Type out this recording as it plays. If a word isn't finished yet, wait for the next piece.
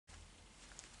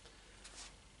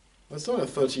Isaiah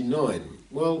 39.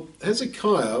 Well,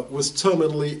 Hezekiah was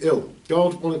terminally ill.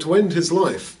 God wanted to end his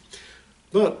life.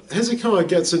 But Hezekiah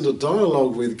gets into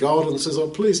dialogue with God and says, oh,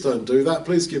 please don't do that.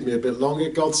 Please give me a bit longer.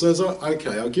 God says, oh,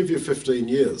 okay, I'll give you 15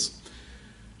 years.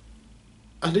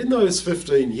 And in those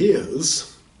 15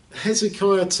 years,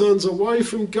 Hezekiah turns away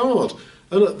from God.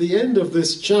 And at the end of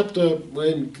this chapter,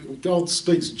 when God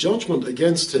speaks judgment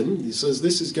against him, he says,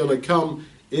 this is going to come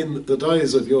in the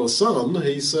days of your son.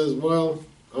 He says, well,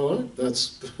 all right,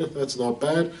 that's not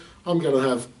bad. I'm going to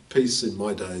have peace in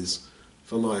my days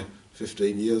for my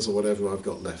 15 years or whatever I've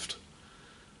got left.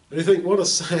 And you think, what a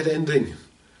sad ending.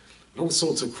 All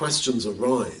sorts of questions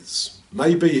arise.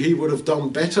 Maybe he would have done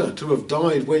better to have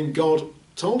died when God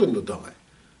told him to die,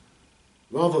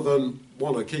 rather than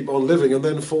want to keep on living and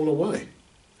then fall away.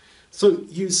 So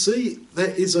you see,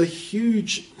 there is a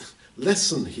huge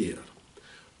lesson here,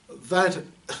 that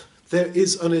there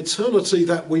is an eternity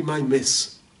that we may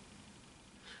miss.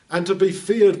 And to be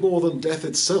feared more than death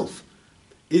itself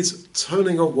is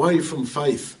turning away from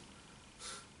faith.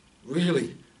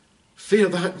 Really, fear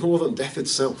that more than death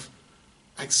itself.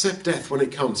 Accept death when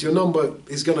it comes. Your number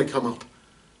is going to come up,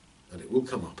 and it will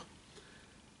come up.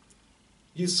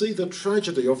 You see the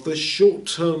tragedy of the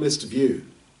short-termist view.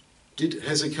 Did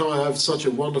Hezekiah have such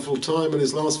a wonderful time in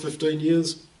his last 15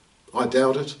 years? I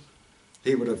doubt it.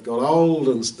 He would have got old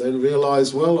and then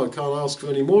realised, well, I can't ask for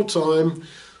any more time.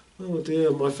 Oh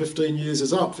dear, my 15 years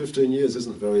is up. 15 years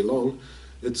isn't very long.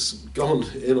 It's gone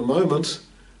in a moment.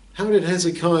 How did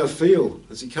Hezekiah feel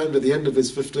as he came to the end of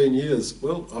his 15 years?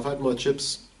 Well, I've had my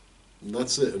chips, and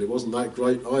that's it, and it wasn't that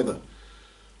great either.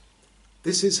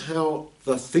 This is how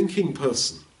the thinking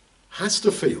person has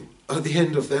to feel at the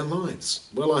end of their lives.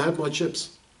 Well, I had my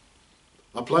chips.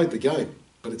 I played the game,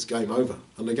 but it's game over,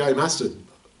 and the game has to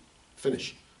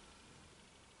finish.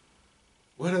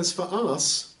 Whereas for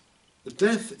us,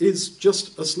 death is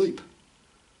just a sleep,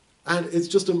 and it's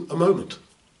just a moment.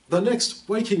 The next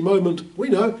waking moment, we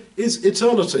know, is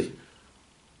eternity,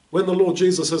 when the Lord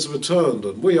Jesus has returned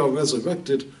and we are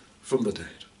resurrected from the dead.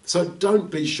 So don't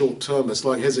be short-termist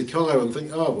like Hezekiah and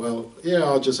think, oh, well, yeah,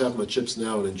 I'll just have my chips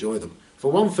now and enjoy them.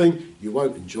 For one thing, you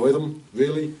won't enjoy them,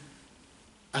 really.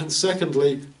 And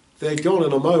secondly, they're gone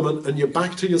in a moment and you're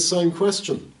back to your same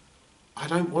question. I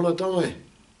don't want to die.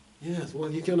 Yes,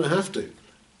 well, you're going to have to.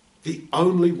 The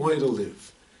only way to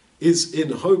live is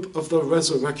in hope of the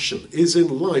resurrection, is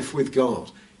in life with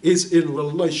God, is in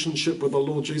relationship with the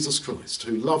Lord Jesus Christ,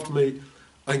 who loved me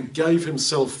and gave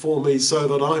himself for me so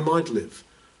that I might live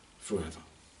forever.